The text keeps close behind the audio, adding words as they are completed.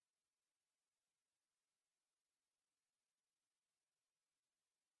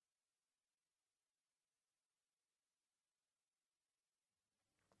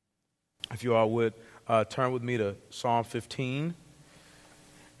If you all would turn with me to Psalm 15.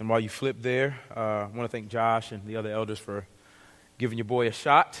 And while you flip there, I want to thank Josh and the other elders for giving your boy a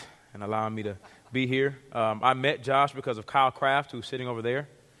shot and allowing me to be here. I met Josh because of Kyle Kraft, who's sitting over there.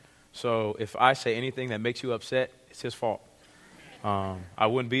 So if I say anything that makes you upset, it's his fault. I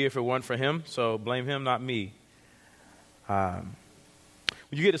wouldn't be here if it weren't for him, so blame him, not me. When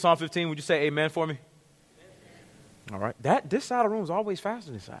you get to Psalm 15, would you say amen for me? All right. This side of the room is always faster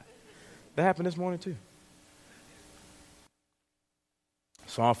than this side. That happened this morning too.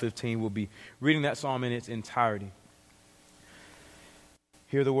 Psalm 15, we'll be reading that psalm in its entirety.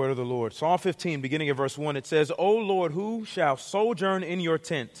 Hear the word of the Lord. Psalm 15, beginning at verse 1, it says, O Lord, who shall sojourn in your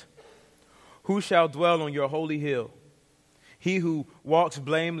tent? Who shall dwell on your holy hill? He who walks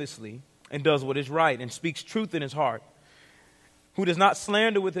blamelessly and does what is right and speaks truth in his heart, who does not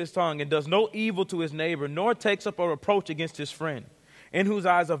slander with his tongue and does no evil to his neighbor, nor takes up a reproach against his friend, in whose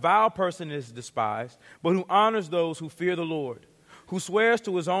eyes a vile person is despised, but who honors those who fear the Lord, who swears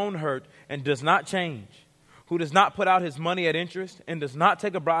to his own hurt and does not change, who does not put out his money at interest and does not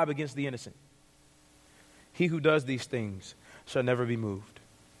take a bribe against the innocent. He who does these things shall never be moved.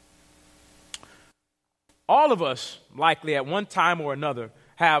 All of us, likely at one time or another,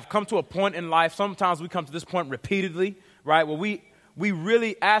 have come to a point in life, sometimes we come to this point repeatedly, right, where we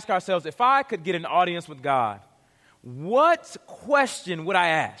really ask ourselves, if I could get an audience with God, what question would I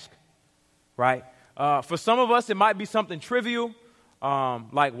ask, right? For some of us, it might be something trivial,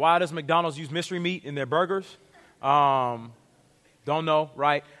 like why does McDonald's use mystery meat in their burgers? Don't know,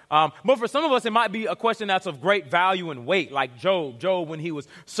 right? But for some of us, it might be a question that's of great value and weight, like Job. Job, when he was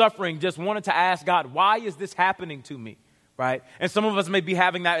suffering, just wanted to ask God, why is this happening to me, right? And some of us may be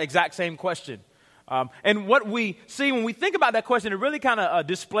having that exact same question. And what we see when we think about that question, it really kind of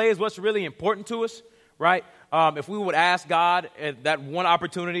displays what's really important to us, right? If we would ask God at that one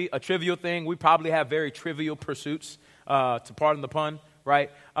opportunity, a trivial thing, we probably have very trivial pursuits, to pardon the pun, right?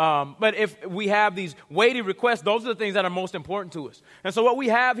 But if we have these weighty requests, those are the things that are most important to us. And so what we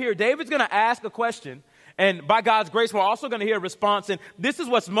have here, David's going to ask a question, and by God's grace, we're also going to hear a response, and this is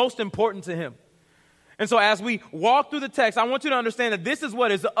what's most important to him. And so as we walk through the text, I want you to understand that this is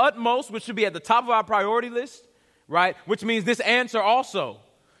what is the utmost, which should be at the top of our priority list, right? Which means this answer also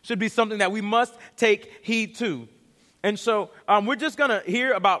should be something that we must take heed to. And so we're just going to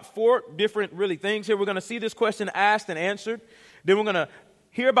hear about four different really things here. We're going to see this question asked and answered. Then we're going to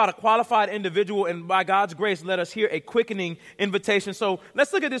hear about a qualified individual, and by God's grace, let us hear a quickening invitation. So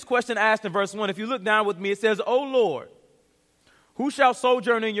let's look at this question asked in verse 1. If you look down with me, it says, O Lord, who shall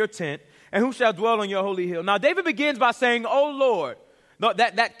sojourn in your tent, and who shall dwell on your holy hill? Now, David begins by saying, O Lord.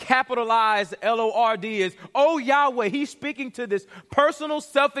 That capitalized L-O-R-D is, oh Yahweh. He's speaking to this personal,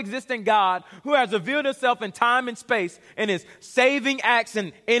 self-existent God who has revealed himself in time and space in his saving acts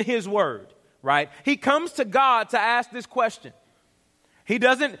and in his word, right? He comes to God to ask this question. He's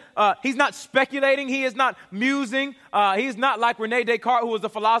not speculating. He is not musing. He's not like Rene Descartes, who was a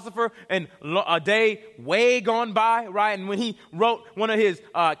philosopher and a day way gone by, right? And when he wrote one of his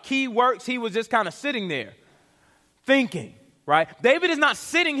key works, he was just kind of sitting there thinking. Right? David is not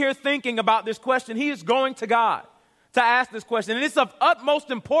sitting here thinking about this question. He is going to God to ask this question. And it's of utmost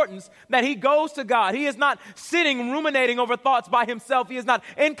importance that he goes to God. He is not sitting ruminating over thoughts by himself. He is not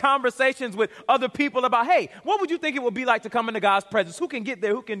in conversations with other people about, hey, what would you think it would be like to come into God's presence? Who can get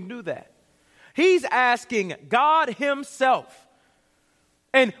there? Who can do that? He's asking God himself.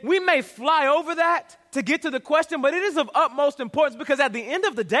 And we may fly over that to get to the question, but it is of utmost importance because at the end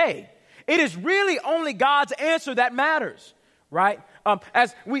of the day, it is really only God's answer that matters. Right?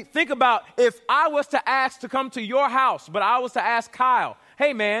 As we think about if I was to ask to come to your house, but I was to ask Kyle,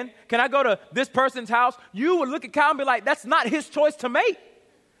 hey man, can I go to this person's house? You would look at Kyle and be like, that's not his choice to make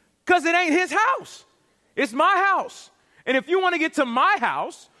because it ain't his house. It's my house. And if you want to get to my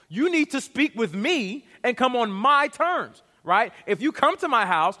house, you need to speak with me and come on my terms, right? If you come to my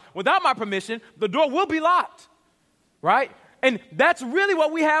house without my permission, the door will be locked, right? And that's really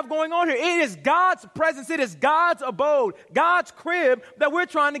what we have going on here. It is God's presence. It is God's abode, God's crib that we're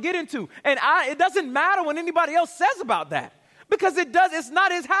trying to get into. And it doesn't matter what anybody else says about that because it's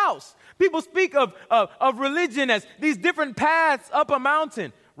not his house. People speak of religion as these different paths up a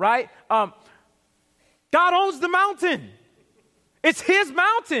mountain, right? God owns the mountain. It's his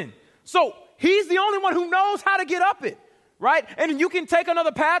mountain. So he's the only one who knows how to get up it. Right? And you can take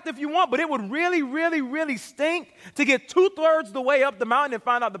another path if you want, but it would really, really, really stink to get 2/3 the way up the mountain and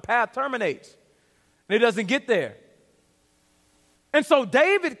find out the path terminates. And it doesn't get there. And so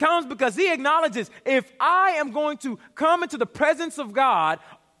David comes because he acknowledges if I am going to come into the presence of God,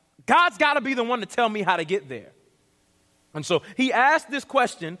 God's got to be the one to tell me how to get there. And so he asked this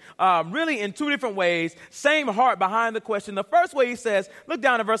question really in two different ways, same heart behind the question. The first way he says, look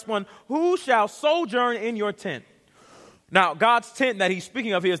down at verse 1, who shall sojourn in your tent? Now, God's tent that he's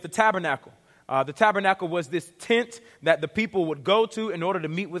speaking of here is the tabernacle. The tabernacle was this tent that the people would go to in order to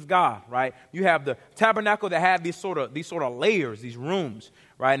meet with God, right? You have the tabernacle that had these sort of layers, these rooms,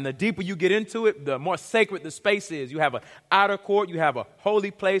 right? And the deeper you get into it, the more sacred the space is. You have an outer court, you have a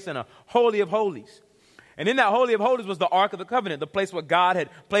holy place, and a holy of holies. And in that holy of holies was the Ark of the Covenant, the place where God had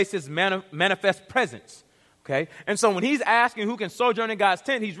placed his manifest presence, okay? And so when he's asking who can sojourn in God's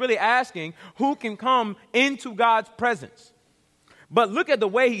tent, he's really asking who can come into God's presence. But look at the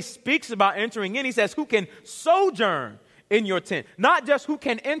way he speaks about entering in. He says, who can sojourn in your tent? Not just who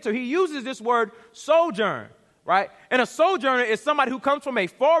can enter. He uses this word sojourn, right? And a sojourner is somebody who comes from a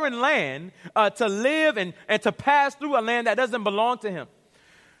foreign land to live and to pass through a land that doesn't belong to him.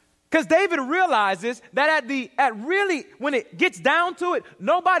 Because David realizes that when it gets down to it,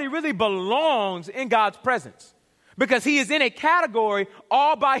 nobody really belongs in God's presence. Because he is in a category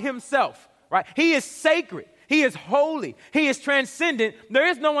all by himself, right? He is sacred. He is holy. He is transcendent. There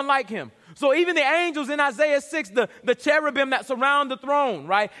is no one like him. So even the angels in Isaiah 6, the cherubim that surround the throne,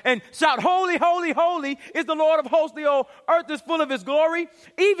 right? And shout, holy, holy, holy is the Lord of hosts. The whole earth is full of his glory.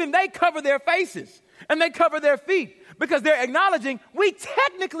 Even they cover their faces and they cover their feet because they're acknowledging we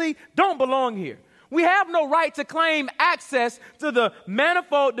technically don't belong here. We have no right to claim access to the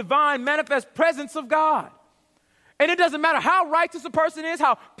manifold, divine, manifest presence of God. And it doesn't matter how righteous a person is,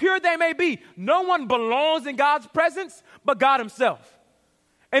 how pure they may be. No one belongs in God's presence but God himself.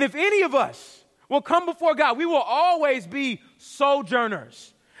 And if any of us will come before God, we will always be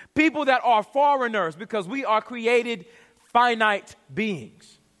sojourners, people that are foreigners because we are created finite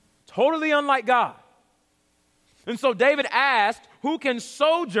beings, totally unlike God. And so David asked, who can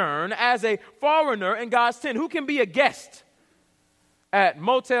sojourn as a foreigner in God's tent? Who can be a guest at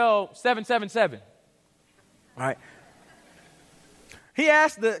Motel 777? All right. He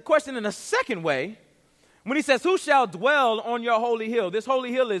asked the question in a second way when he says, who shall dwell on your holy hill? This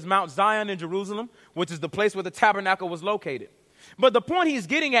holy hill is Mount Zion in Jerusalem, which is the place where the tabernacle was located. But the point he's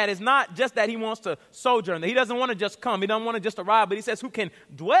getting at is not just that he wants to sojourn. He doesn't want to just come. He doesn't want to just arrive. But he says, who can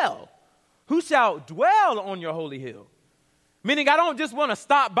dwell? Who shall dwell on your holy hill? Meaning I don't just want to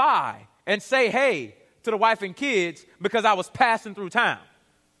stop by and say hey to the wife and kids because I was passing through town.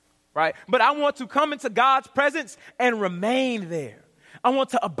 Right? But I want to come into God's presence and remain there. I want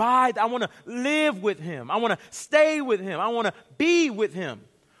to abide. I want to live with him. I want to stay with him. I want to be with him.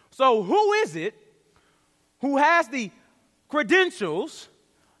 So who is it who has the credentials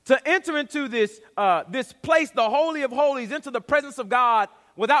to enter into this place, the Holy of Holies, into the presence of God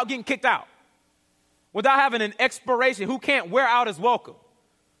without getting kicked out, without having an expiration, who can't wear out his welcome?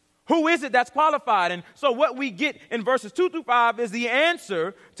 Who is it that's qualified? And so what we get in verses 2 through 5 is the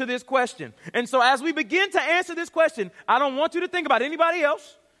answer to this question. And so as we begin to answer this question, I don't want you to think about anybody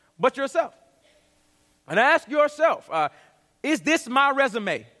else but yourself. And ask yourself, is this my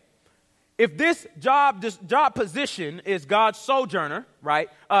resume? If this job position is God's sojourner, right,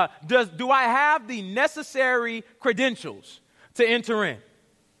 do I have the necessary credentials to enter in?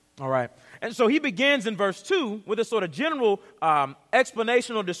 All right. And so he begins in verse 2 with a sort of general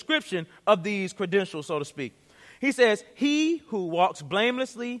explanation or description of these credentials, so to speak. He says, he who walks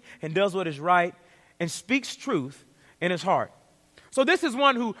blamelessly and does what is right and speaks truth in his heart. So this is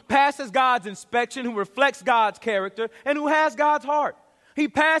one who passes God's inspection, who reflects God's character, and who has God's heart. He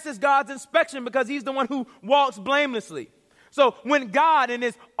passes God's inspection because he's the one who walks blamelessly. So when God in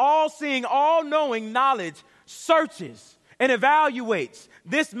his all-seeing, all-knowing knowledge searches and evaluates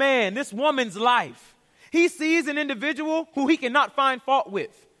this man, this woman's life, he sees an individual who he cannot find fault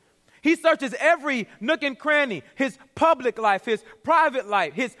with. He searches every nook and cranny, his public life, his private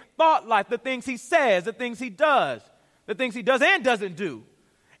life, his thought life, the things he says, the things he does and doesn't do.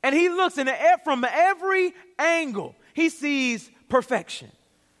 And he looks from every angle. He sees perfection.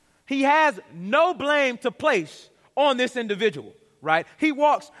 He has no blame to place on this individual, right? He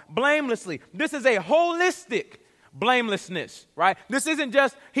walks blamelessly. This is a holistic blamelessness, right? This isn't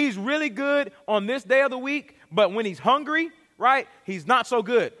just he's really good on this day of the week, but when he's hungry, right, he's not so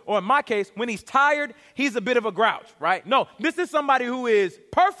good. Or in my case, when he's tired, he's a bit of a grouch, right? No, this is somebody who is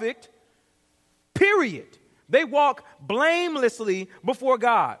perfect, period. They walk blamelessly before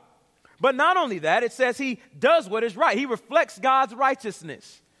God. But not only that, it says he does what is right. He reflects God's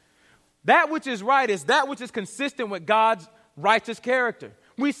righteousness. That which is right is that which is consistent with God's righteous character.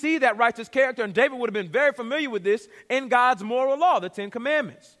 We see that righteous character, and David would have been very familiar with this in God's moral law, the Ten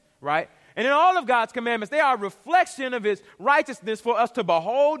Commandments, right? And in all of God's commandments, they are a reflection of his righteousness for us to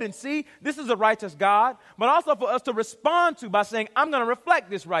behold and see this is a righteous God, but also for us to respond to by saying, I'm going to reflect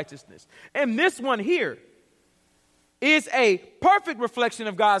this righteousness. And this one here is a perfect reflection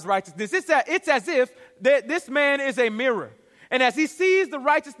of God's righteousness. It's as if this man is a mirror. And as he sees the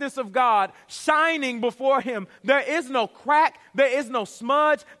righteousness of God shining before him, there is no crack, there is no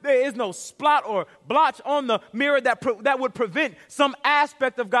smudge, there is no spot or blotch on the mirror that would prevent some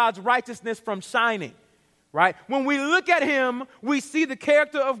aspect of God's righteousness from shining, right? When we look at him, we see the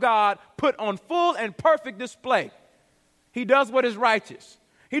character of God put on full and perfect display. He does what is righteous.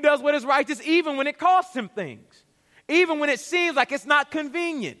 He does what is righteous even when it costs him things, even when it seems like it's not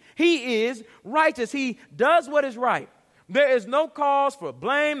convenient. He is righteous. He does what is right. There is no cause for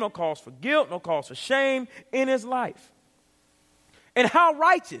blame, no cause for guilt, no cause for shame in his life. And how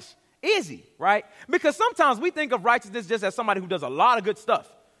righteous is he, right? Because sometimes we think of righteousness just as somebody who does a lot of good stuff.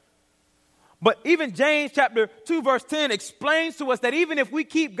 But even James chapter 2 verse 10 explains to us that even if we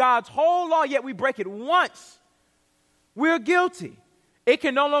keep God's whole law, yet we break it once, we're guilty. It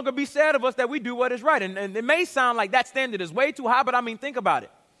can no longer be said of us that we do what is right. And it may sound like that standard is way too high, but I mean, think about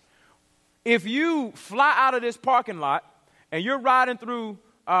it. If you fly out of this parking lot and you're riding through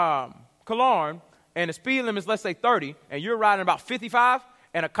Cologne, and the speed limit is, let's say, 30, and you're riding about 55,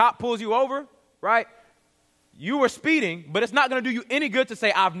 and a cop pulls you over, right? You were speeding, but it's not going to do you any good to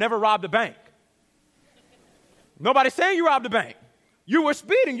say, I've never robbed a bank. Nobody's saying you robbed a bank. You were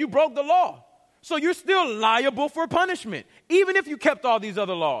speeding. You broke the law. So you're still liable for punishment, even if you kept all these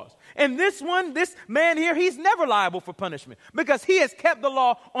other laws. And this man here, he's never liable for punishment because he has kept the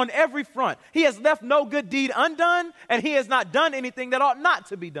law on every front. He has left no good deed undone, and he has not done anything that ought not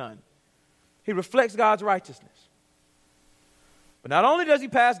to be done. He reflects God's righteousness. But not only does he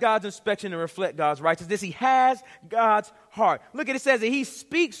pass God's inspection and reflect God's righteousness, he has God's heart. Look at it, says that he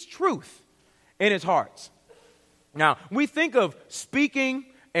speaks truth in his heart. Now, we think of speaking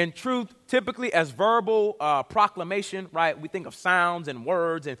and truth typically as verbal proclamation, right? We think of sounds and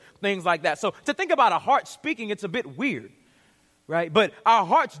words and things like that. So to think about a heart speaking, it's a bit weird, right? But our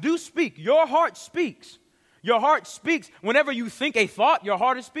hearts do speak. Your heart speaks. Your heart speaks. Whenever you think a thought, your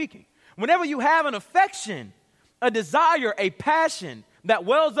heart is speaking. Whenever you have an affection, a desire, a passion that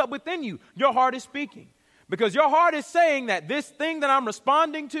wells up within you, your heart is speaking. Because your heart is saying that this thing that I'm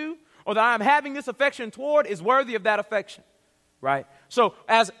responding to or that I'm having this affection toward is worthy of that affection. Right? So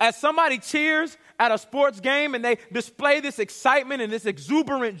as somebody cheers at a sports game and they display this excitement and this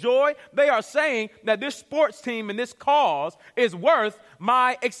exuberant joy, they are saying that this sports team and this cause is worth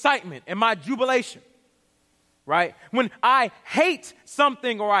my excitement and my jubilation. Right? When I hate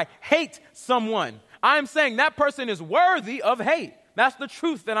something or I hate someone, I'm saying that person is worthy of hate. That's the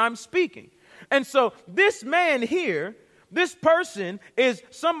truth that I'm speaking. And so this man here, this person is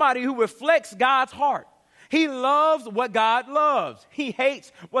somebody who reflects God's heart. He loves what God loves. He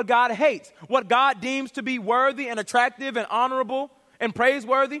hates what God hates. What God deems to be worthy and attractive and honorable and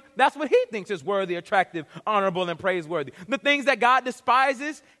praiseworthy, that's what he thinks is worthy, attractive, honorable, and praiseworthy. The things that God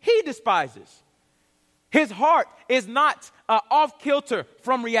despises, he despises. His heart is not off kilter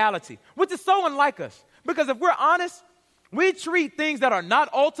from reality, which is so unlike us. Because if we're honest, we treat things that are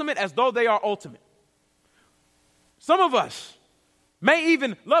not ultimate as though they are ultimate. Some of us may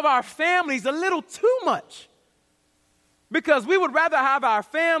even love our families a little too much because we would rather have our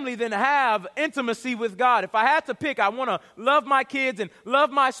family than have intimacy with God. If I had to pick, I want to love my kids and love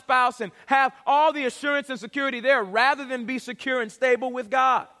my spouse and have all the assurance and security there rather than be secure and stable with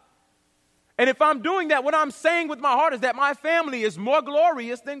God. And if I'm doing that, what I'm saying with my heart is that my family is more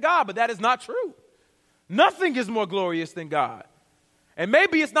glorious than God, but that is not true. Nothing is more glorious than God. And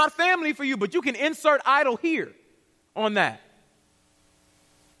maybe it's not family for you, but you can insert idol here on that.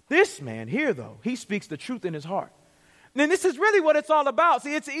 This man here, though, he speaks the truth in his heart. And this is really what it's all about.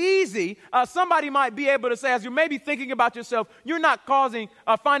 See, it's easy. Somebody might be able to say, as you may be thinking about yourself, you're not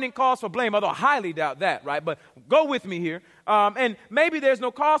finding cause for blame, although I highly doubt that, right? But go with me here. And maybe there's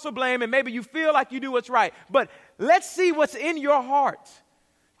no cause for blame, and maybe you feel like you do what's right. But let's see what's in your heart.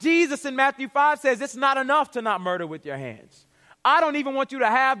 Jesus in Matthew 5 says it's not enough to not murder with your hands. I don't even want you to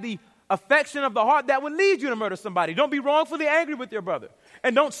have the affection of the heart that would lead you to murder somebody. Don't be wrongfully angry with your brother.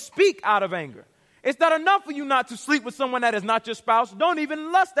 And don't speak out of anger. It's not enough for you not to sleep with someone that is not your spouse. Don't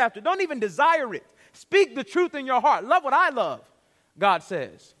even lust after. Don't even desire it. Speak the truth in your heart. Love what I love, God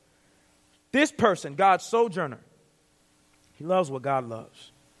says. This person, God's sojourner, he loves what God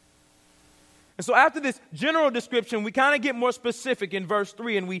loves. And so after this general description, we kind of get more specific in verse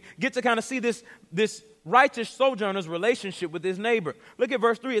 3, and we get to kind of see this righteous sojourner's relationship with his neighbor. Look at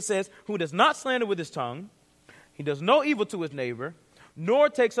verse 3. It says, who does not slander with his tongue, he does no evil to his neighbor, nor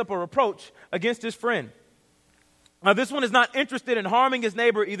takes up a reproach against his friend. Now, this one is not interested in harming his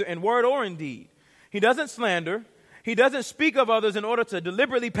neighbor either in word or in deed. He doesn't slander. He doesn't speak of others in order to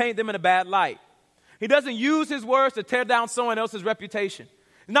deliberately paint them in a bad light. He doesn't use his words to tear down someone else's reputation.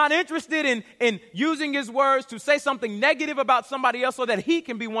 He's not interested in using his words to say something negative about somebody else so that he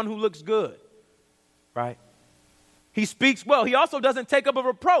can be one who looks good, right? He speaks well. He also doesn't take up a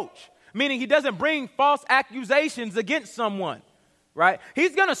reproach, meaning he doesn't bring false accusations against someone, right?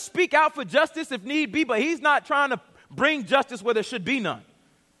 He's going to speak out for justice if need be, but he's not trying to bring justice where there should be none.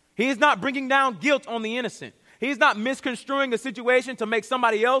 He's not bringing down guilt on the innocent. He's not misconstruing a situation to make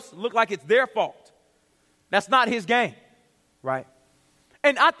somebody else look like it's their fault. That's not his game, right?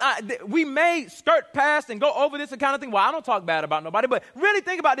 And we may skirt past and go over this and kind of think, well, I don't talk bad about nobody. But really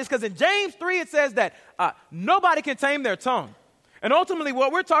think about this, because in James 3, it says that nobody can tame their tongue. And ultimately,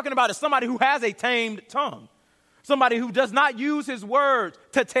 what we're talking about is somebody who has a tamed tongue. Somebody who does not use his words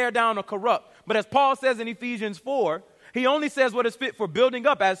to tear down or corrupt. But as Paul says in Ephesians 4, he only says what is fit for building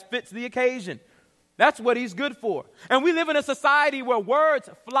up as fits the occasion. That's what he's good for. And we live in a society where words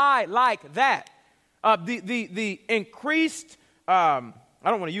fly like that. The increased, I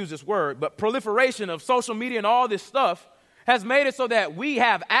don't want to use this word, but proliferation of social media and all this stuff has made it so that we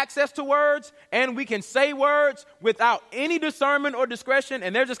have access to words and we can say words without any discernment or discretion,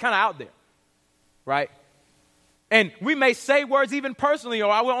 and they're just kind of out there, right? And we may say words even personally, or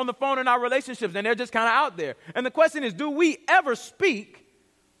we're on the phone in our relationships, and they're just kind of out there. And the question is, do we ever speak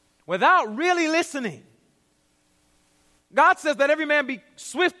without really listening? God says that every man be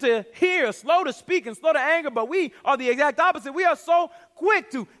swift to hear, slow to speak, and slow to anger, but we are the exact opposite. We are so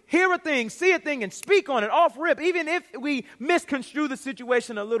quick to hear a thing, see a thing, and speak on it off rip, even if we misconstrue the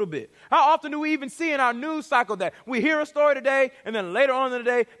situation a little bit. How often do we even see in our news cycle that we hear a story today, and then later on in the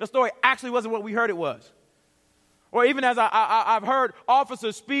day, the story actually wasn't what we heard it was? Or even as I've heard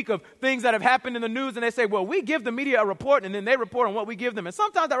officers speak of things that have happened in the news, and they say, well, we give the media a report, and then they report on what we give them, and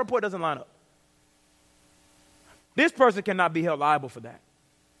sometimes that report doesn't line up. This person cannot be held liable for that.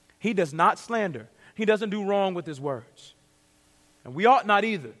 He does not slander. He doesn't do wrong with his words. And we ought not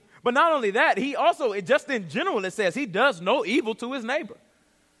either. But not only that, he also, just in general, it says he does no evil to his neighbor.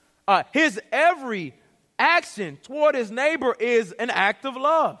 His every action toward his neighbor is an act of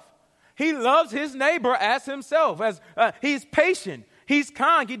love. He loves his neighbor as himself. He's patient. He's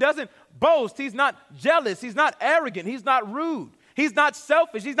kind. He doesn't boast. He's not jealous. He's not arrogant. He's not rude. He's not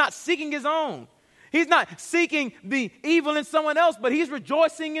selfish. He's not seeking his own. He's not seeking the evil in someone else, but he's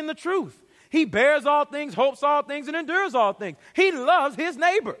rejoicing in the truth. He bears all things, hopes all things, and endures all things. He loves his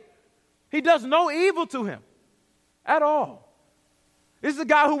neighbor. He does no evil to him at all. This is a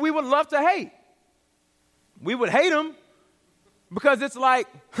guy who we would love to hate. We would hate him because it's like,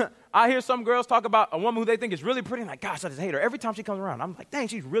 I hear some girls talk about a woman who they think is really pretty, and like, gosh, I just hate her. Every time she comes around, I'm like, dang,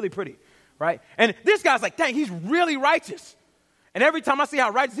 she's really pretty, right? And this guy's like, dang, he's really righteous. And every time I see how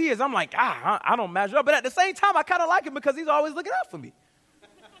righteous he is, I'm like, I don't measure up. But at the same time, I kind of like him because he's always looking out for me.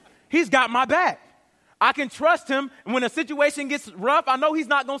 He's got my back. I can trust him. And when a situation gets rough, I know he's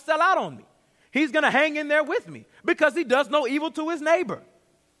not going to sell out on me. He's going to hang in there with me because he does no evil to his neighbor.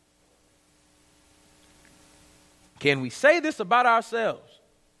 Can we say this about ourselves?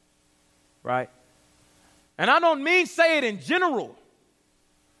 Right? And I don't mean say it in general.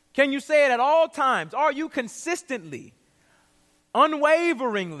 Can you say it at all times? Are you consistently,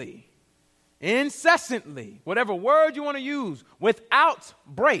 unwaveringly, incessantly, whatever word you want to use, without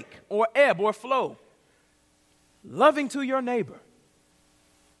break or ebb or flow, loving to your neighbor,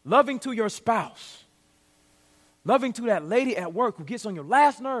 loving to your spouse, loving to that lady at work who gets on your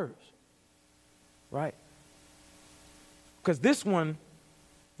last nerves, right? Because this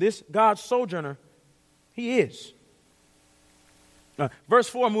God's sojourner, he is. Verse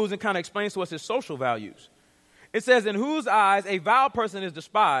 4 moves and kind of explains to us his social values. It says, in whose eyes a vile person is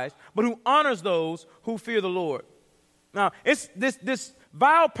despised, but who honors those who fear the Lord. Now, it's this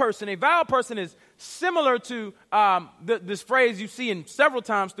vile person. A vile person is similar to this phrase you see in several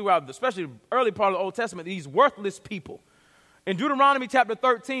times throughout, especially the early part of the Old Testament, these worthless people. In Deuteronomy chapter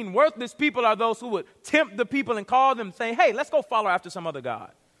 13, worthless people are those who would tempt the people and call them saying, hey, let's go follow after some other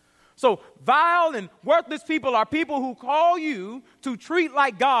god. So vile and worthless people are people who call you to treat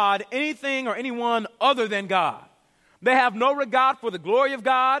like God anything or anyone other than God. They have no regard for the glory of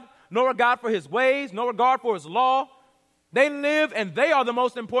God, no regard for his ways, no regard for his law. They live and they are the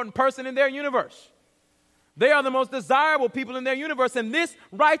most important person in their universe. They are the most desirable people in their universe. And this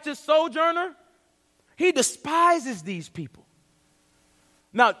righteous sojourner, he despises these people.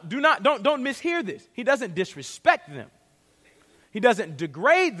 Now, don't mishear this. He doesn't disrespect them. He doesn't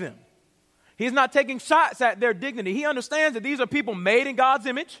degrade them. He's not taking shots at their dignity. He understands that these are people made in God's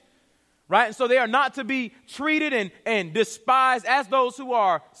image, right? And so they are not to be treated and despised as those who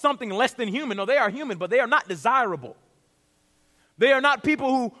are something less than human. No, they are human, but they are not desirable. They are not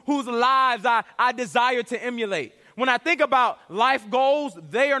people whose lives I desire to emulate. When I think about life goals,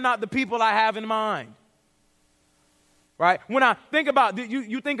 they are not the people I have in mind. Right? When I think about,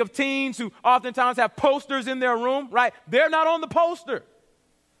 you think of teens who oftentimes have posters in their room, right? They're not on the poster.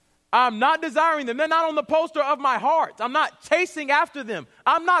 I'm not desiring them. They're not on the poster of my heart. I'm not chasing after them.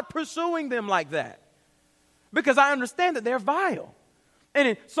 I'm not pursuing them like that because I understand that they're vile. And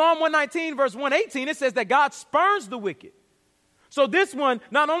in Psalm 119, verse 118, it says that God spurns the wicked. So this one,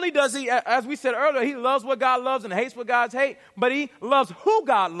 not only does he, as we said earlier, he loves what God loves and hates what God hates, but he loves who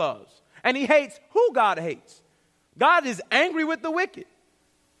God loves and he hates who God hates. God is angry with the wicked.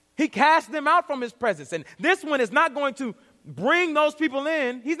 He casts them out from his presence. And this one is not going to bring those people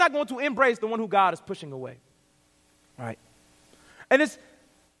in. He's not going to embrace the one who God is pushing away. Right? And it's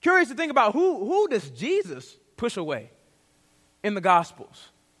curious to think about who does Jesus push away in the Gospels?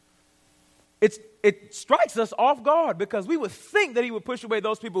 It strikes us off guard because we would think that he would push away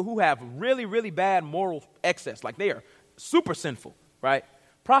those people who have really, really bad moral excess, like they are super sinful, right?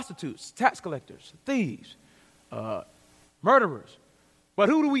 Prostitutes, tax collectors, thieves, murderers. But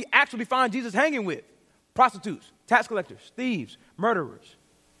who do we actually find Jesus hanging with? Prostitutes, tax collectors, thieves, murderers,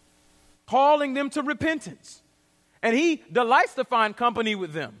 calling them to repentance. And he delights to find company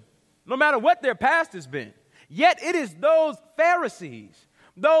with them, no matter what their past has been. Yet it is those Pharisees,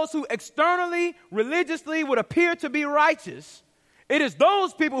 those who externally, religiously would appear to be righteous, it is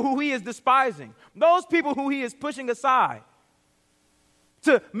those people who he is despising, those people who he is pushing aside.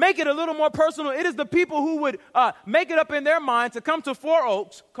 To make it a little more personal, it is the people who would make it up in their mind to come to Four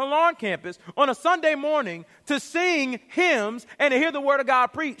Oaks, Cologne campus, on a Sunday morning to sing hymns and to hear the word of God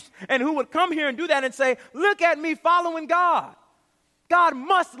preached, and who would come here and do that and say, look at me following God. God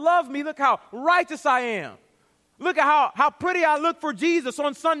must love me. Look how righteous I am. Look at how pretty I look for Jesus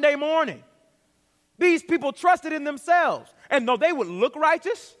on Sunday morning. These people trusted in themselves. And though they would look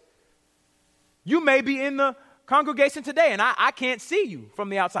righteous, you may be in the congregation today, and I can't see you from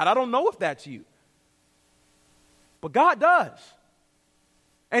the outside. I don't know if that's you. But God does.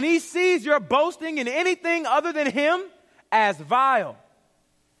 And he sees your boasting in anything other than him as vile.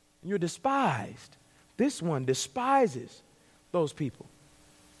 And you're despised. This one despises those people.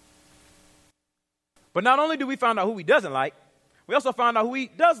 But not only do we find out who he doesn't like, we also find out who he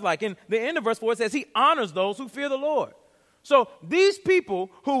does like. In the end of verse 4, it says he honors those who fear the Lord. So these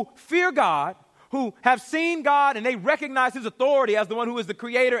people who fear God, who have seen God and they recognize his authority as the one who is the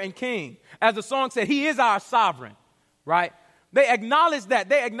creator and king. As the song said, he is our sovereign, right? They acknowledge that.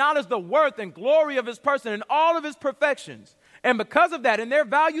 They acknowledge the worth and glory of his person and all of his perfections. And because of that, in their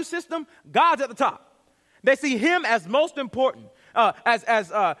value system, God's at the top. They see him as most important.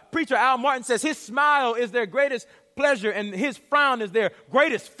 As preacher Al Martin says, his smile is their greatest pleasure and his frown is their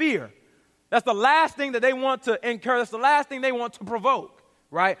greatest fear. That's the last thing that they want to incur. That's the last thing they want to provoke.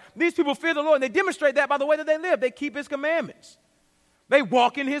 Right? These people fear the Lord, and they demonstrate that by the way that they live. They keep his commandments. They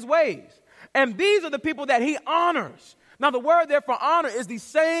walk in his ways. And these are the people that he honors. Now, the word there for honor is the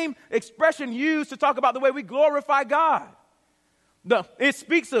same expression used to talk about the way we glorify God. It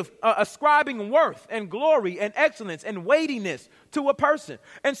speaks of ascribing worth and glory and excellence and weightiness to a person.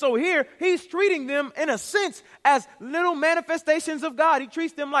 And so here, he's treating them, in a sense, as little manifestations of God. He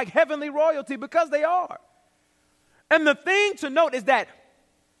treats them like heavenly royalty because they are. And the thing to note is that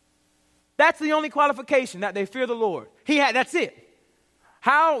that's the only qualification, that they fear the Lord. That's it.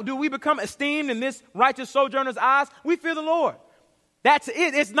 How do we become esteemed in this righteous sojourner's eyes? We fear the Lord. That's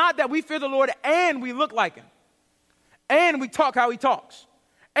it. It's not that we fear the Lord and we look like him, and we talk how he talks,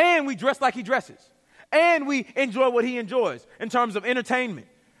 and we dress like he dresses, and we enjoy what he enjoys in terms of entertainment.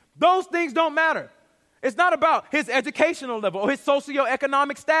 Those things don't matter. It's not about his educational level or his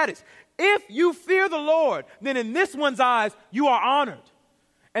socioeconomic status. If you fear the Lord, then in this one's eyes, you are honored.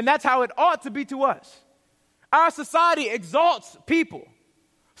 And that's how it ought to be to us. Our society exalts people,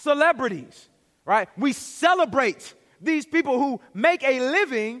 celebrities, right? We celebrate these people who make a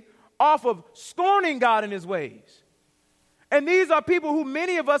living off of scorning God in his ways. And these are people who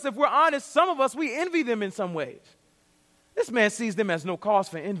many of us, if we're honest, some of us, we envy them in some ways. This man sees them as no cause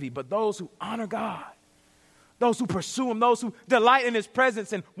for envy, but those who honor God, those who pursue him, those who delight in his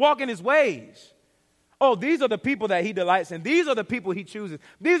presence and walk in his ways. Oh, these are the people that he delights in. These are the people he chooses.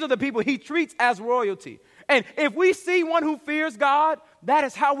 These are the people he treats as royalty. And if we see one who fears God, that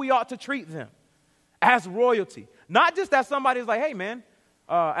is how we ought to treat them, as royalty. Not just as somebody's like, hey, man,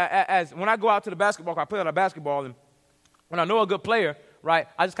 as when I go out to the basketball court, I play on a basketball, and when I know a good player, right,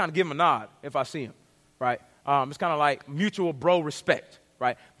 I just kind of give him a nod if I see him, right? It's kind of like mutual bro respect,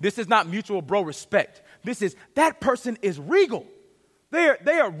 right? This is not mutual bro respect. This is, that person is regal. They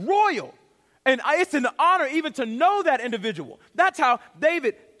are royal. And it's an honor even to know that individual. That's how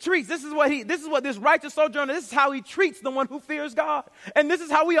David treats. This is what this righteous sojourner, this is how he treats the one who fears God. And this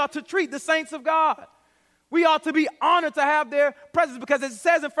is how we ought to treat the saints of God. We ought to be honored to have their presence because it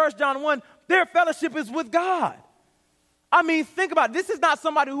says in 1 John 1, their fellowship is with God. I mean, think about it. This is not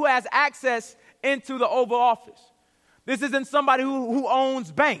somebody who has access into the Oval Office. This isn't somebody who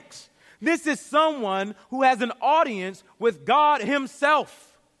owns banks. This is someone who has an audience with God himself.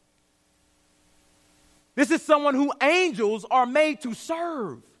 This is someone who angels are made to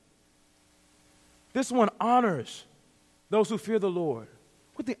serve. This one honors those who fear the Lord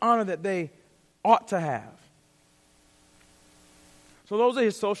with the honor that they ought to have. So those are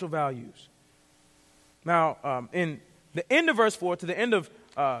his social values. Now, in the end of verse 4 to the end of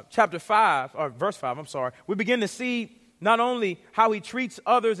chapter 5, or verse 5, we begin to see not only how he treats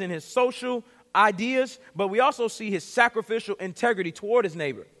others in his social ideas, but we also see his sacrificial integrity toward his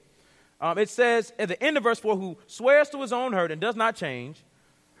neighbor. It says at the end of verse 4, who swears to his own hurt and does not change,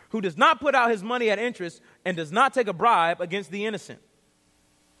 who does not put out his money at interest and does not take a bribe against the innocent.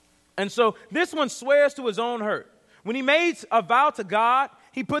 And so this one swears to his own hurt. When he makes a vow to God,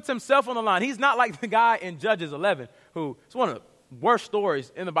 he puts himself on the line. He's not like the guy in Judges 11, who, it's one of the worst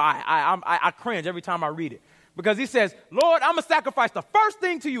stories in the Bible. I cringe every time I read it. Because he says, Lord, I'm going to sacrifice the first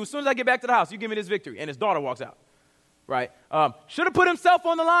thing to you as soon as I get back to the house. You give me this victory. And his daughter walks out. Right? Should have put himself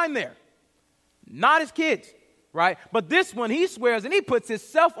on the line there. Not his kids, right? But this one, he swears and he puts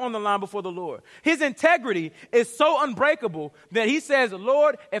himself on the line before the Lord. His integrity is so unbreakable that he says,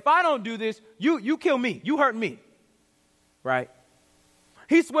 Lord, if I don't do this, you kill me. You hurt me, right?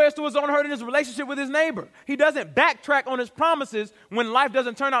 He swears to his own hurt in his relationship with his neighbor. He doesn't backtrack on his promises when life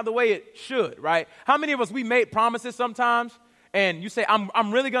doesn't turn out the way it should, right? How many of us, we made promises sometimes and you say,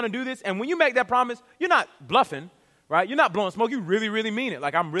 I'm really going to do this. And when you make that promise, you're not bluffing. Right? You're not blowing smoke. You really, really mean it.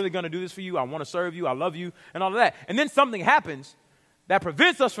 Like, I'm really going to do this for you. I want to serve you. I love you and all of that. And then something happens that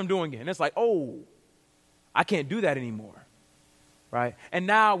prevents us from doing it. And it's like, oh, I can't do that anymore. Right? And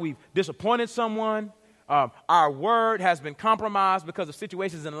now we've disappointed someone. Our word has been compromised because of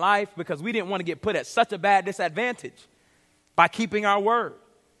situations in life because we didn't want to get put at such a bad disadvantage by keeping our word.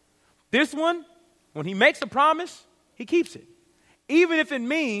 This one, when he makes a promise, he keeps it. Even if it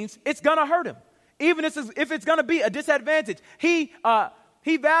means it's going to hurt him. Even if it's going to be a disadvantage, he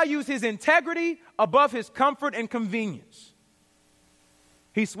values his integrity above his comfort and convenience.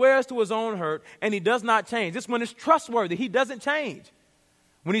 He swears to his own hurt, and he does not change. This one is trustworthy. He doesn't change.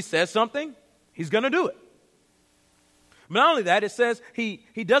 When he says something, he's going to do it. But not only that, it says he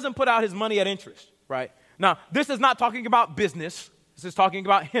doesn't put out his money at interest, right? Now, this is not talking about business. This is talking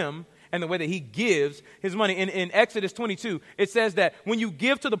about him and the way that he gives his money. In Exodus 22, it says that when you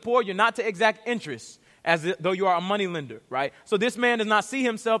give to the poor, you're not to exact interest as though you are a money lender, right? So this man does not see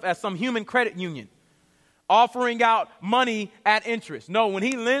himself as some human credit union offering out money at interest. No, when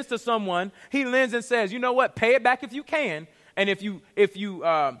he lends to someone, he lends and says, you know what, pay it back if you can. And if you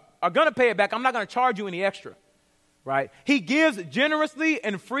are going to pay it back, I'm not going to charge you any extra, right? He gives generously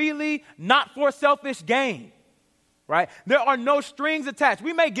and freely, not for selfish gain. Right? There are no strings attached.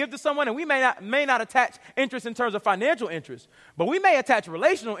 We may give to someone and we may not attach interest in terms of financial interest, but we may attach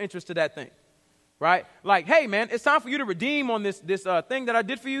relational interest to that thing. Right? Like, hey man, it's time for you to redeem on this thing that I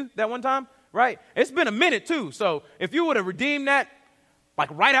did for you that one time. Right? It's been a minute too. So if you would have redeemed that, like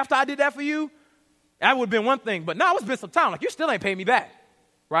right after I did that for you, that would have been one thing. But now it's been some time. Like you still ain't paying me back.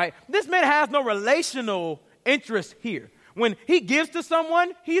 Right? This man has no relational interest here. When he gives to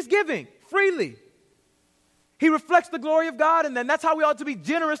someone, he's giving freely. He reflects the glory of God, and then that's how we ought to be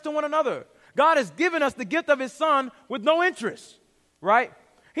generous to one another. God has given us the gift of his son with no interest, right?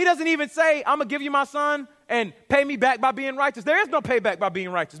 He doesn't even say, I'm going to give you my son and pay me back by being righteous. There is no payback by being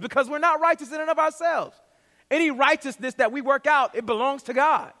righteous because we're not righteous in and of ourselves. Any righteousness that we work out, it belongs to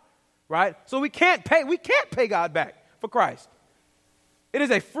God, right? So we can't pay God back for Christ. It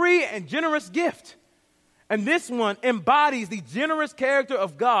is a free and generous gift. And this one embodies the generous character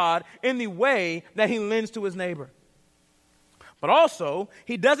of God in the way that he lends to his neighbor. But also,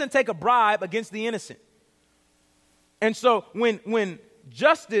 he doesn't take a bribe against the innocent. And so when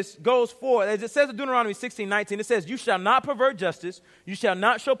justice goes forward, as it says in Deuteronomy 16:19, it says, you shall not pervert justice, you shall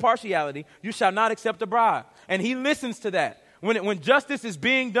not show partiality, you shall not accept a bribe. And he listens to that. When justice is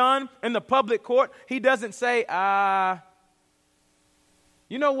being done in the public court, he doesn't say,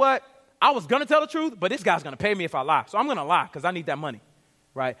 you know what? I was going to tell the truth, but this guy's going to pay me if I lie. So I'm going to lie because I need that money,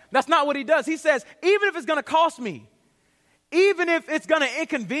 right? That's not what he does. He says, even if it's going to cost me, even if it's going to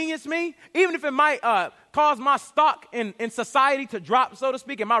inconvenience me, even if it might cause my stock in society to drop, so to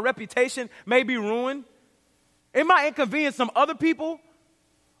speak, and my reputation may be ruined. It might inconvenience some other people,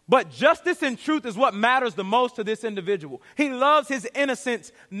 but justice and truth is what matters the most to this individual. He loves his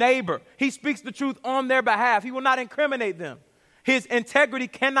innocent neighbor. He speaks the truth on their behalf. He will not incriminate them. His integrity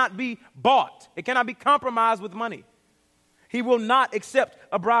cannot be bought. It cannot be compromised with money. He will not accept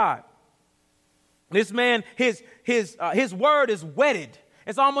a bribe. This man, his word is wedded.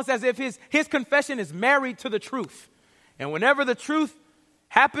 It's almost as if his confession is married to the truth. And whenever the truth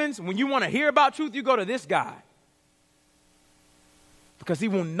happens, when you want to hear about truth, you go to this guy. Because he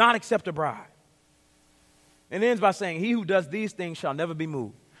will not accept a bribe. And it ends by saying, he who does these things shall never be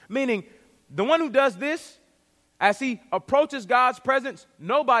moved. Meaning, the one who does this, as he approaches God's presence,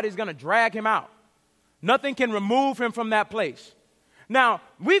 nobody's going to drag him out. Nothing can remove him from that place. Now,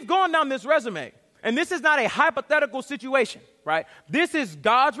 we've gone down this resume, and this is not a hypothetical situation, right? This is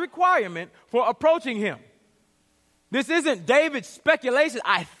God's requirement for approaching him. This isn't David's speculation.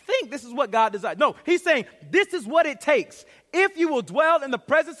 I think this is what God desires. No, he's saying this is what it takes. If you will dwell in the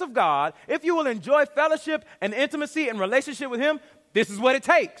presence of God, if you will enjoy fellowship and intimacy and relationship with him, this is what it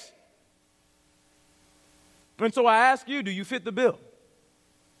takes. And so I ask you, do you fit the bill?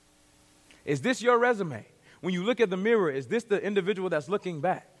 Is this your resume? When you look at the mirror, is this the individual that's looking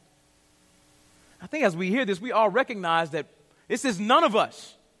back? I think as we hear this, we all recognize that this is none of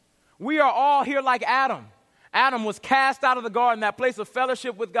us. We are all here like Adam. Adam was cast out of the garden, that place of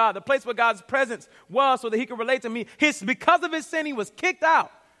fellowship with God, the place where God's presence was so that he could relate to me. Because of his sin, he was kicked out.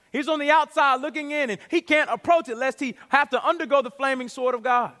 He's on the outside looking in, and he can't approach it lest he have to undergo the flaming sword of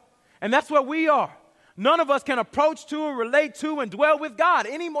God. And that's where we are. None of us can approach to or relate to and dwell with God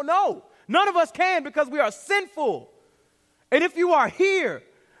anymore. No, none of us can because we are sinful. And if you are here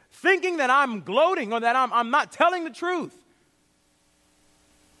thinking that I'm gloating or that I'm not telling the truth,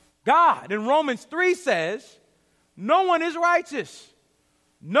 God in Romans 3 says, no one is righteous.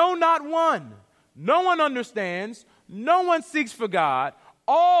 No, not one. No one understands. No one seeks for God.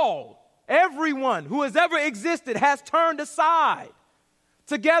 Everyone who has ever existed has turned aside.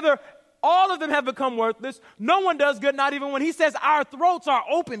 Together, all of them have become worthless. No one does good, not even when he says our throats are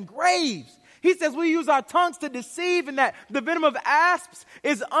open graves. He says we use our tongues to deceive and that the venom of asps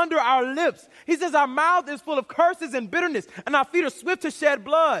is under our lips. He says our mouth is full of curses and bitterness and our feet are swift to shed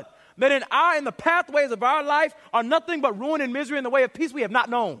blood. That in the pathways of our life are nothing but ruin and misery in the way of peace we have not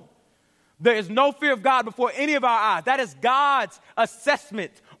known. There is no fear of God before any of our eyes. That is God's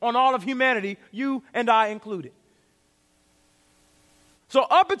assessment on all of humanity, you and I included. So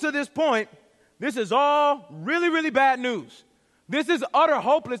up until this point, this is all really, really bad news. This is utter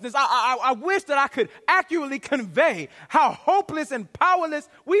hopelessness. I wish that I could accurately convey how hopeless and powerless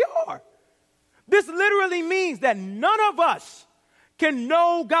we are. This literally means that none of us can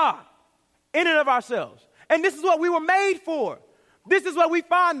know God in and of ourselves. And this is what we were made for. This is where we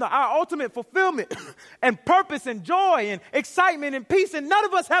find our ultimate fulfillment and purpose and joy and excitement and peace, and none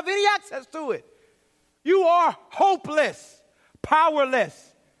of us have any access to it. You are hopeless,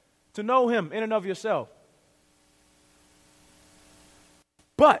 powerless to know him in and of yourself.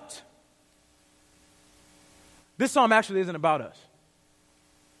 But this psalm actually isn't about us.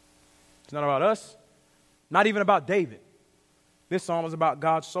 It's not about us, not even about David. This psalm is about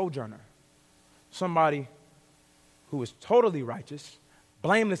God's sojourner, somebody who is totally righteous,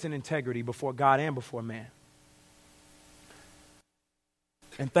 blameless in integrity before God and before man.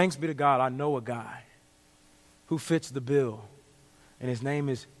 And thanks be to God, I know a guy who fits the bill, and his name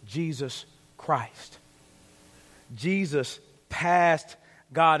is Jesus Christ. Jesus passed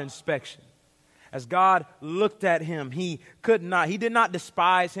God inspection. As God looked at him, he did not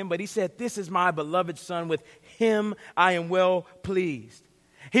despise him, but he said, "This is my beloved son, with him I am well pleased."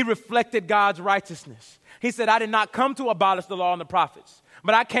 He reflected God's righteousness. He said, "I did not come to abolish the law and the prophets,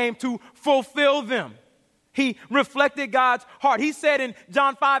 but I came to fulfill them." He reflected God's heart. He said in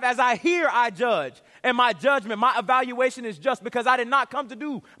John 5, "As I hear, I judge, and my judgment, my evaluation is just, because I did not come to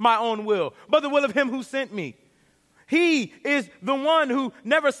do my own will, but the will of him who sent me." He is the one who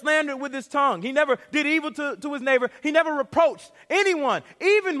never slandered with his tongue. He never did evil to his neighbor. He never reproached anyone,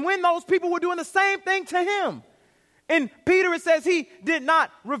 even when those people were doing the same thing to him. In Peter, it says he did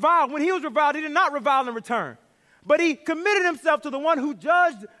not revile. When he was reviled, he did not revile in return. But he committed himself to the one who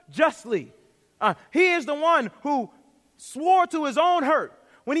judged justly. He is the one who swore to his own hurt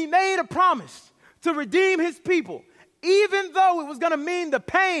when he made a promise to redeem his people, even though it was going to mean the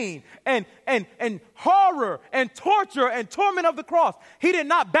pain and horror and torture and torment of the cross. He did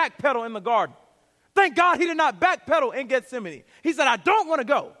not backpedal in the garden. Thank God he did not backpedal in Gethsemane. He said, "I don't want to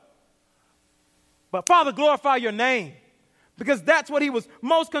go. But Father, glorify your name. because that's what he was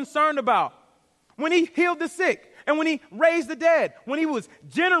most concerned about. When he healed the sick and when he raised the dead, when he was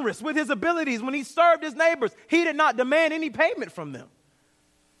generous with his abilities, when he served his neighbors, he did not demand any payment from them.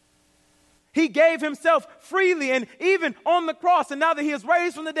 He gave himself freely, and even on the cross, and now that he is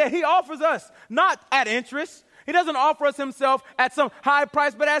raised from the dead, he offers us not at interest. He doesn't offer us himself at some high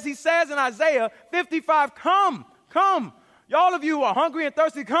price, but as he says in Isaiah 55, come. All of you who are hungry and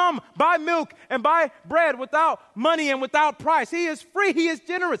thirsty, come, buy milk and buy bread without money and without price. He is free. He is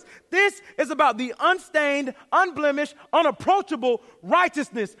generous. This is about the unstained, unblemished, unapproachable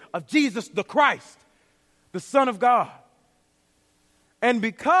righteousness of Jesus the Christ, the Son of God. And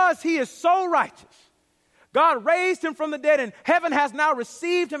because he is so righteous, God raised him from the dead, and heaven has now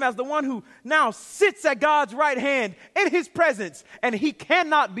received him as the one who now sits at God's right hand in his presence, and he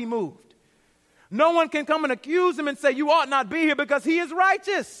cannot be moved. No one can come and accuse him and say, you ought not be here, because he is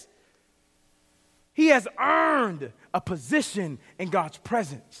righteous. He has earned a position in God's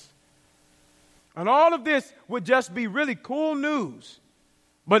presence. And all of this would just be really cool news,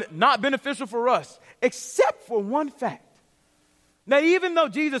 but not beneficial for us, except for one fact. Now, even though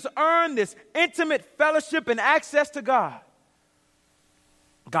Jesus earned this intimate fellowship and access to God,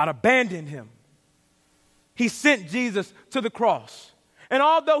 God abandoned him. He sent Jesus to the cross. And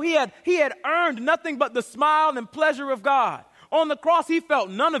although he had earned nothing but the smile and pleasure of God, on the cross he felt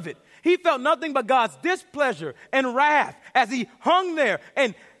none of it. He felt nothing but God's displeasure and wrath as he hung there.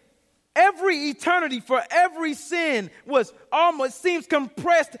 And every eternity for every sin was almost seems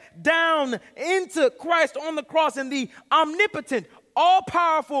compressed down into Christ on the cross, and the omnipotent,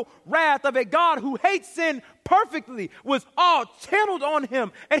 all-powerful wrath of a God who hates sin perfectly was all channeled on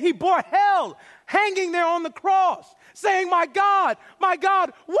him, and he bore hell hanging there on the cross, saying, my God,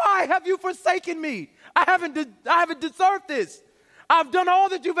 why have you forsaken me? I haven't deserved this. I've done all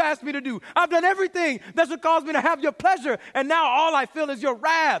that you've asked me to do. I've done everything that should cause me to have your pleasure, and now all I feel is your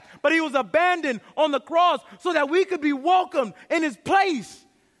wrath. But he was abandoned on the cross so that we could be welcomed in his place.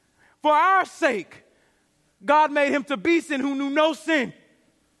 For our sake, God made him to be sin who knew no sin,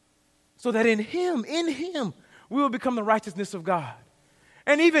 so that in him, we will become the righteousness of God.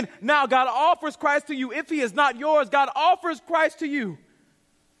 And even now, God offers Christ to you. If he is not yours, God offers Christ to you.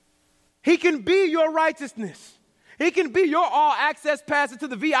 He can be your righteousness. He can be your all-access pass into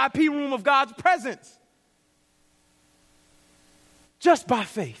the VIP room of God's presence. Just by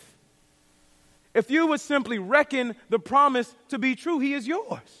faith. If you would simply reckon the promise to be true, he is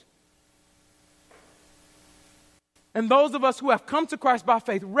yours. And those of us who have come to Christ by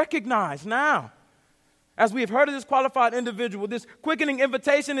faith recognize now, as we have heard of this qualified individual, this quickening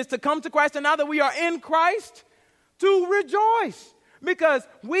invitation is to come to Christ, and now that we are in Christ, to rejoice. Because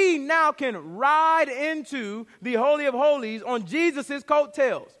we now can ride into the Holy of Holies on Jesus'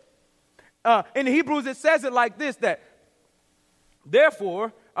 coattails. In Hebrews, it says it like this, that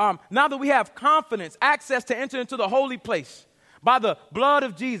therefore, now that we have confidence, access to enter into the holy place, by the blood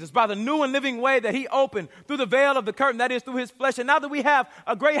of Jesus, by the new and living way that he opened through the veil of the curtain, that is through his flesh. And now that we have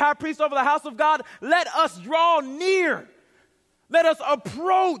a great high priest over the house of God, let us draw near. Let us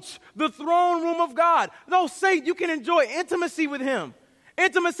approach the throne room of God. No, saint, you can enjoy intimacy with him.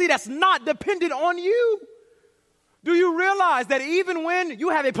 Intimacy that's not dependent on you. Do you realize that even when you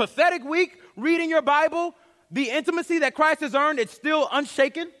have a pathetic week reading your Bible, the intimacy that Christ has earned, it's still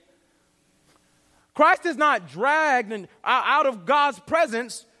unshaken? Christ is not dragged out of God's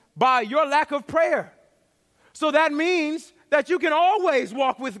presence by your lack of prayer. So that means that you can always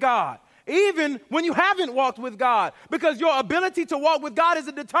walk with God, even when you haven't walked with God, because your ability to walk with God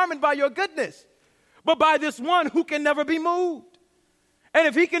isn't determined by your goodness, but by this one who can never be moved. And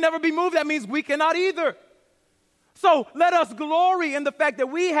if he can never be moved, that means we cannot either. So let us glory in the fact that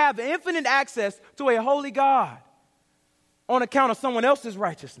we have infinite access to a holy God on account of someone else's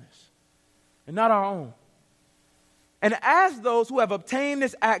righteousness and not our own. And as those who have obtained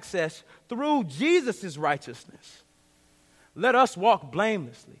this access through Jesus' righteousness, let us walk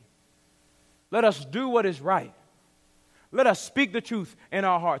blamelessly. Let us do what is right. Let us speak the truth in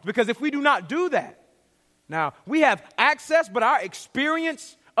our hearts. Because if we do not do that, now we have access, but our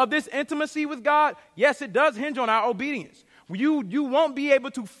experience of this intimacy with God, yes, it does hinge on our obedience. You won't be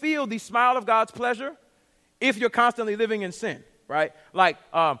able to feel the smile of God's pleasure if you're constantly living in sin, right? Like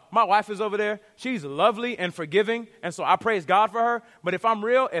my wife is over there. She's lovely and forgiving, and so I praise God for her. But if I'm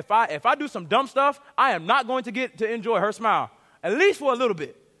real, if I do some dumb stuff, I am not going to get to enjoy her smile, at least for a little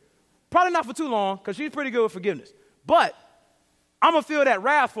bit. Probably not for too long, because she's pretty good with forgiveness. But I'm going to feel that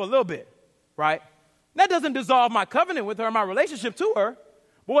wrath for a little bit, right? That doesn't dissolve my covenant with her, my relationship to her.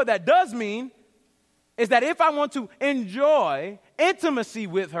 But what that does mean is that if I want to enjoy intimacy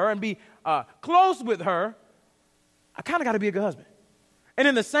with her and be close with her, I kind of got to be a good husband. And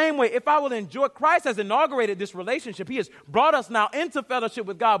in the same way, if I will enjoy, Christ has inaugurated this relationship. He has brought us now into fellowship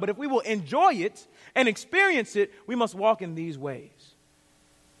with God. But if we will enjoy it and experience it, we must walk in these ways.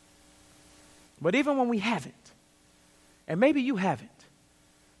 But even when we haven't, and maybe you haven't,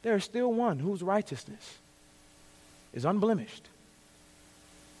 there is still one whose righteousness is unblemished.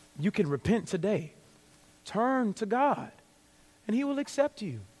 You can repent today. Turn to God, and he will accept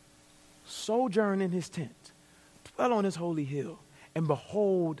you. Sojourn in his tent. Dwell on his holy hill, and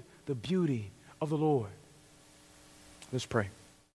behold the beauty of the Lord. Let's pray.